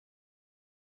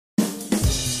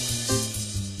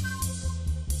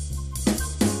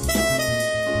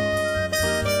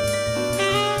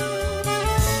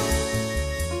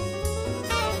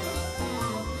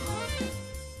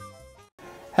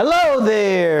Hello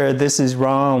there, this is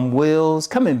Rom Wills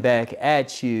coming back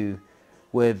at you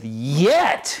with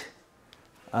yet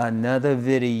another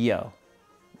video.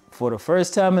 For the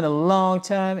first time in a long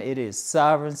time, it is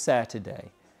Sovereign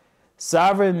Saturday.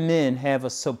 Sovereign men have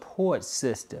a support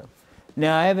system.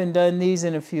 Now, I haven't done these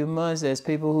in a few months. As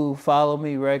people who follow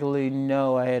me regularly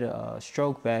know, I had a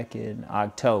stroke back in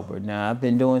October. Now, I've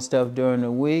been doing stuff during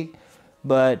the week,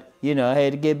 but, you know, I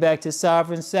had to get back to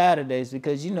Sovereign Saturdays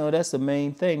because, you know, that's the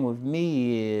main thing with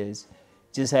me is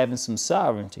just having some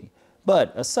sovereignty.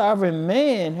 But a sovereign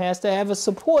man has to have a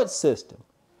support system.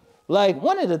 Like,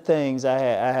 one of the things I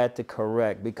had to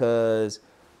correct, because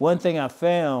one thing I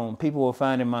found, people were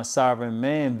finding my sovereign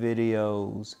man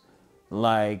videos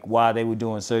like while they were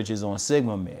doing searches on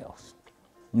Sigma males.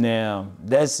 Now,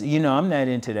 that's, you know, I'm not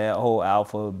into that whole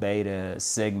alpha, beta,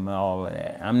 sigma, all of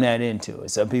that. I'm not into it.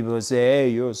 Some people will say, hey,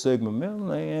 you're a Sigma male. I'm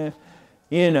like, eh.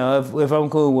 You know, if I'm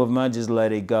cool with them, I just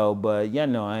let it go. But, you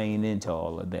know, I ain't into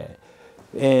all of that.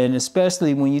 And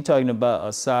especially when you're talking about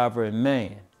a sovereign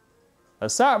man. A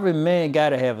sovereign man got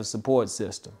to have a support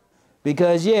system.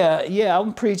 Because, yeah,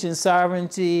 I'm preaching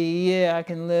sovereignty. Yeah, I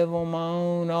can live on my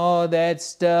own, all that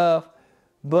stuff.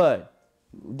 But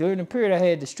during the period I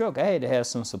had the stroke, I had to have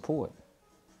some support.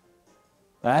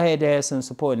 I had to have some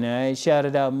support. Now, I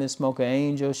shouted out Miss Smoker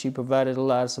Angel. She provided a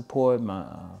lot of support.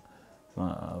 My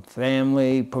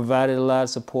family provided a lot of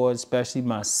support, especially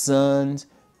my sons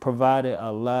provided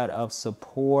a lot of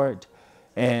support.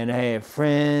 And I had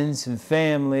friends and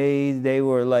family. They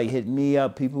were like hitting me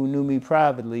up. People who knew me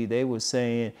privately, they were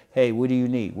saying, hey, what do you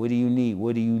need? What do you need?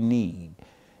 What do you need?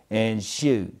 And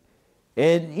shoot.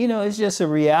 And, you know, it's just a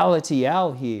reality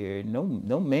out here.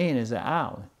 No man is an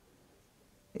island.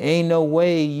 Ain't no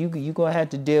way you're going to have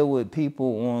to deal with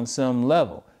people on some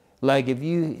level. Like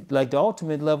the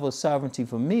ultimate level of sovereignty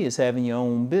for me is having your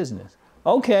own business.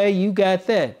 Okay, you got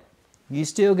that. You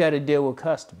still got to deal with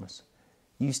customers.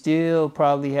 You still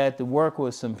probably have to work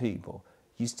with some people.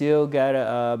 You still got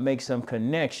to make some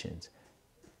connections.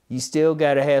 You still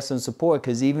got to have some support,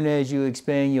 because even as you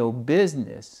expand your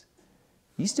business,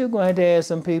 you still going to have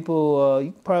some people,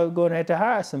 you're probably going to have to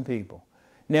hire some people.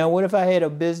 Now, what if I had a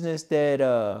business that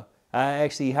I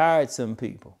actually hired some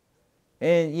people?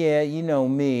 And yeah, you know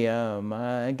me,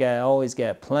 I always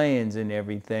got plans and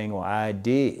everything or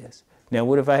ideas. Now,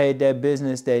 what if I had that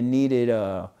business that needed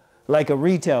like a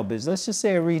retail business? Let's just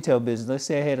say a retail business. Let's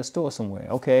say I had a store somewhere.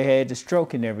 Okay, I had the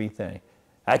stroke and everything.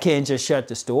 I can't just shut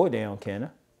the store down, can I?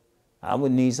 I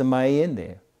would need somebody in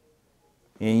there.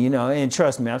 And, you know, and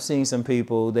trust me, I've seen some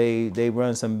people, they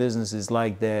run some businesses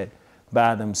like that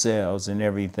by themselves and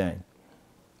everything,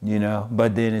 you know.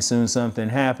 But then as soon as something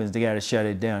happens, they got to shut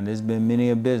it down. There's been many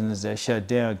a business that shut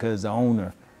down because the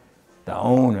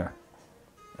owner,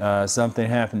 something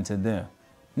happened to them.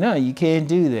 No, you can't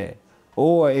do that.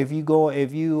 Or if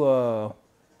you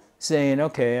saying,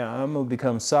 okay, I'm going to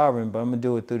become sovereign, but I'm going to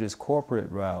do it through this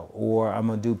corporate route, or I'm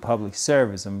going to do public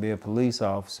service, I'm going to be a police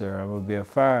officer, I'm going to be a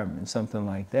fireman, something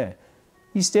like that.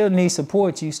 You still need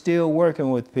support. You still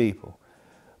working with people.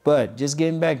 But just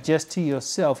getting back just to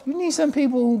yourself, you need some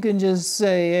people who can just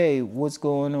say, hey, what's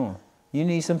going on? You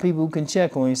need some people who can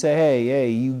check on you and say, hey,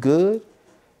 you good?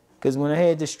 Because when I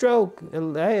had the stroke,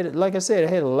 like I said, I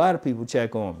had a lot of people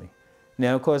check on me.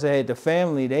 Now, of course, I had the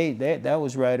family, that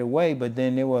was right away, but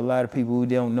then there were a lot of people who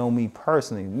don't know me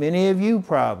personally. Many of you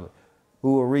probably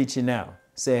who are reaching out,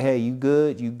 say, hey, you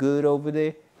good? You good over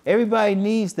there? Everybody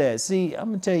needs that. See, I'm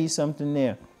going to tell you something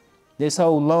there. This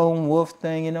whole lone wolf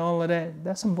thing and all of that,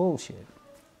 that's some bullshit.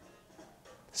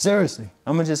 Seriously,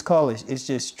 I'm going to just call it, it's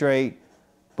just straight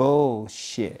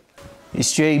bullshit. It's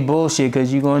straight bullshit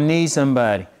because you're going to need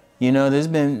somebody. You know,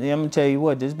 I'm going to tell you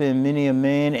what, there's been many a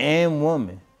man and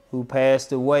woman who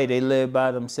passed away. They lived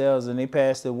by themselves and they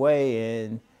passed away,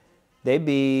 and they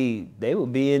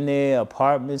would be in their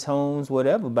apartments, homes,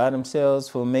 whatever, by themselves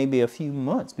for maybe a few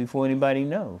months before anybody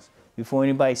knows, before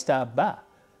anybody stopped by.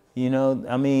 You know,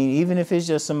 I mean, even if it's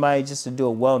just somebody just to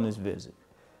do a wellness visit.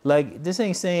 Like, this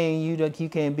ain't saying you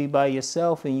can't be by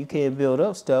yourself and you can't build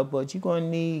up stuff, but you're gonna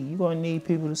need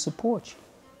people to support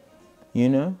you. You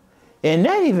know? And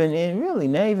really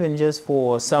not even just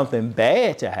for something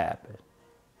bad to happen.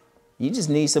 You just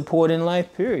need support in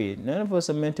life, period. None of us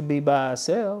are meant to be by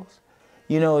ourselves.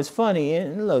 You know, it's funny,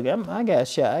 and look, I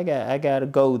got to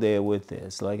go there with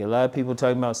this. Like, a lot of people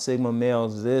talking about Sigma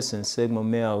males this and Sigma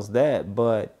males that,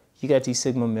 but you got these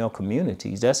Sigma male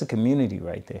communities. That's a community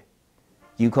right there.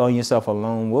 You call yourself a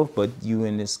lone wolf, but you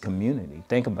in this community.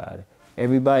 Think about it.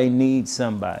 Everybody needs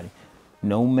somebody.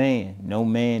 No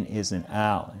man is an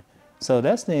island. So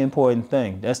that's the important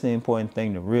thing. That's the important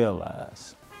thing to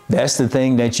realize. That's the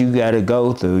thing that you got to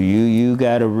go through. You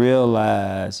got to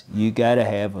realize you got to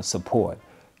have a support.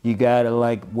 You got to,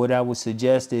 like, what I would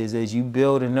suggest is, as you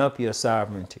building up your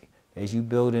sovereignty, as you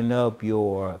building up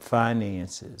your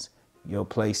finances, your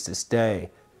place to stay,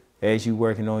 as you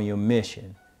working on your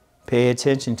mission, pay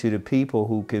attention to the people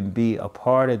who can be a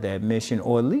part of that mission,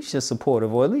 or at least just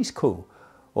supportive, or at least cool,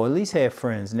 or at least have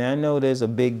friends. Now, I know there's a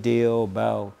big deal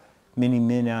about many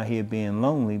men out here being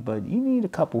lonely, but you need a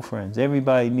couple friends.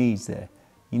 Everybody needs that.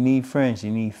 You need friends,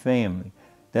 you need family.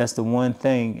 That's the one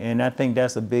thing, and I think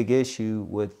that's a big issue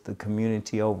with the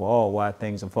community overall, why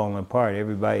things are falling apart.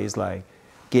 Everybody is like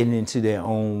getting into their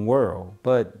own world,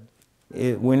 but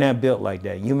we're not built like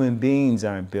that. Human beings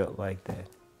aren't built like that.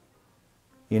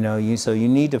 You know, so you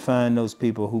need to find those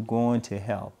people who are going to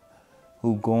help,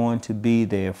 who are going to be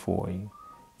there for you.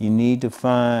 You need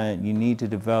to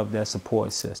develop that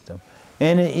support system.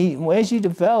 And as you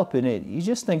developing it, you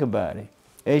just think about it.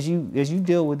 As you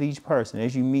deal with each person,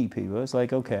 as you meet people, it's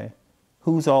like, okay,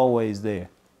 who's always there?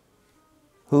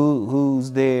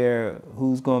 Who's there?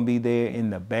 Who's going to be there in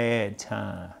the bad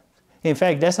times? In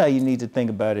fact, that's how you need to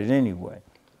think about it anyway.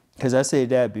 Because I said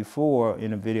that before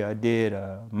in a video I did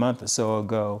a month or so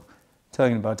ago,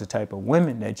 talking about the type of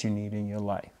women that you need in your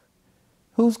life.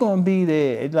 Who's going to be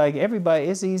there? Like everybody,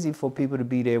 it's easy for people to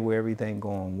be there where everything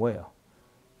going well.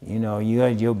 You know, you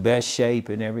had your best shape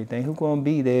and everything. Who's going to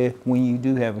be there when you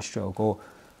do have a stroke?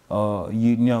 Or,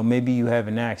 you know, maybe you have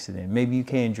an accident. Maybe you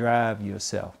can't drive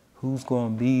yourself. Who's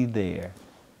going to be there?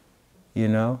 You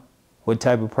know? What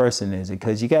type of person is it?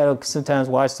 Because you got to sometimes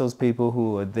watch those people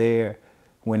who are there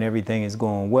when everything is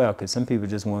going well. Because some people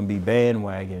just want to be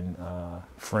bandwagon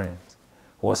friends.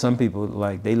 Or some people,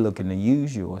 like, they looking to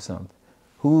use you or something.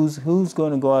 Who's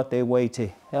going to go out their way to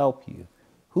help you?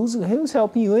 Who's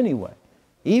helping you anyway?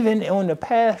 Even on the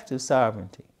path to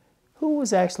sovereignty, who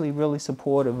was actually really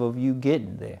supportive of you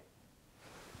getting there?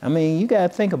 I mean, you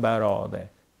got to think about all that.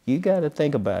 You got to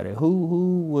think about it.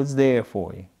 Who was there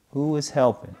for you? Who was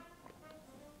helping?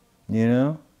 You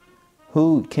know?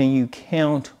 Who can you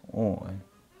count on?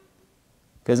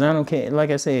 Because I don't care. Like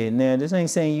I said, now, this ain't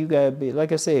saying you got to be,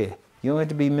 like I said, you don't have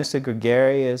to be Mr.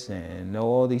 Gregarious and know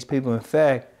all these people. In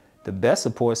fact, the best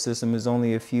support system is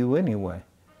only a few anyway.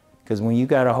 Because when you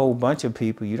got a whole bunch of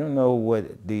people, you don't know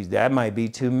what that might be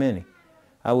too many.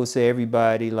 I would say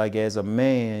everybody, like as a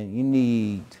man, you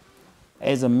need,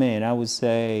 as a man, I would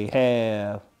say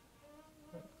have,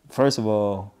 first of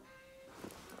all,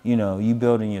 you know, you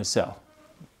building yourself.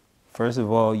 First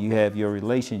of all, you have your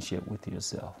relationship with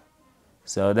yourself.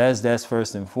 So that's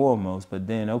first and foremost. But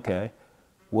then, okay,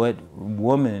 what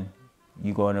woman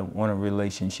you're going to want a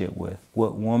relationship with?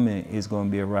 What woman is going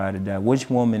to be a ride or die? Which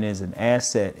woman is an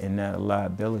asset and not a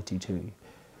liability to you?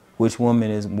 Which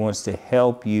woman wants to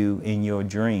help you in your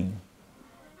dream?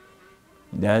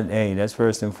 That's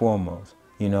first and foremost.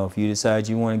 You know, if you decide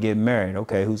you want to get married,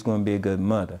 okay, who's going to be a good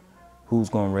mother? Who's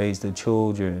going to raise the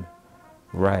children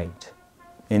right?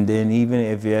 And then even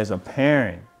if you're as a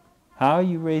parent, how are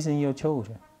you raising your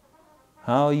children?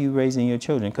 How are you raising your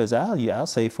children? Because I'll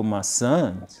say for my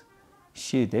sons,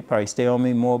 shit, they probably stay on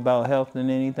me more about health than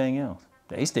anything else.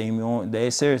 They stay on, they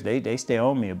stay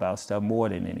on me about stuff more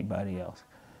than anybody else.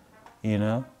 You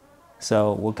know?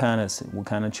 So what kind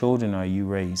of children are you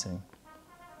raising?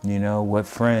 You know, what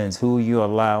friends, who you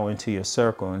allow into your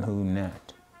circle and who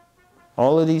not.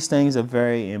 All of these things are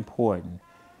very important.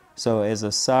 So as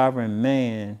a sovereign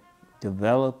man,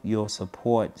 develop your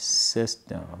support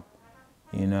system,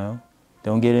 you know?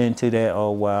 Don't get into that,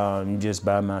 oh, wow, I'm just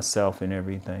by myself and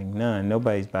everything.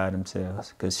 Nobody's by themselves,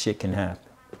 because shit can happen,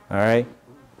 all right?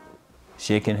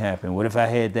 Shit can happen. What if I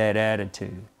had that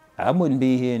attitude? I wouldn't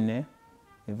be here now.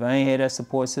 If I ain't had that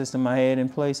support system I had in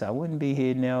place, I wouldn't be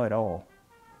here now at all.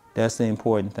 That's the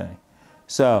important thing.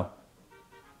 So,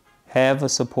 have a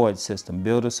support system.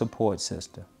 Build a support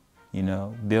system. You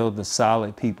know, build the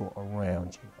solid people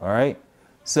around you, all right?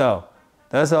 So,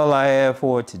 that's all I have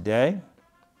for today.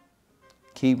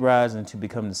 Keep rising to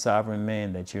become the sovereign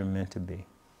man that you're meant to be.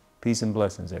 Peace and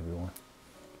blessings, everyone.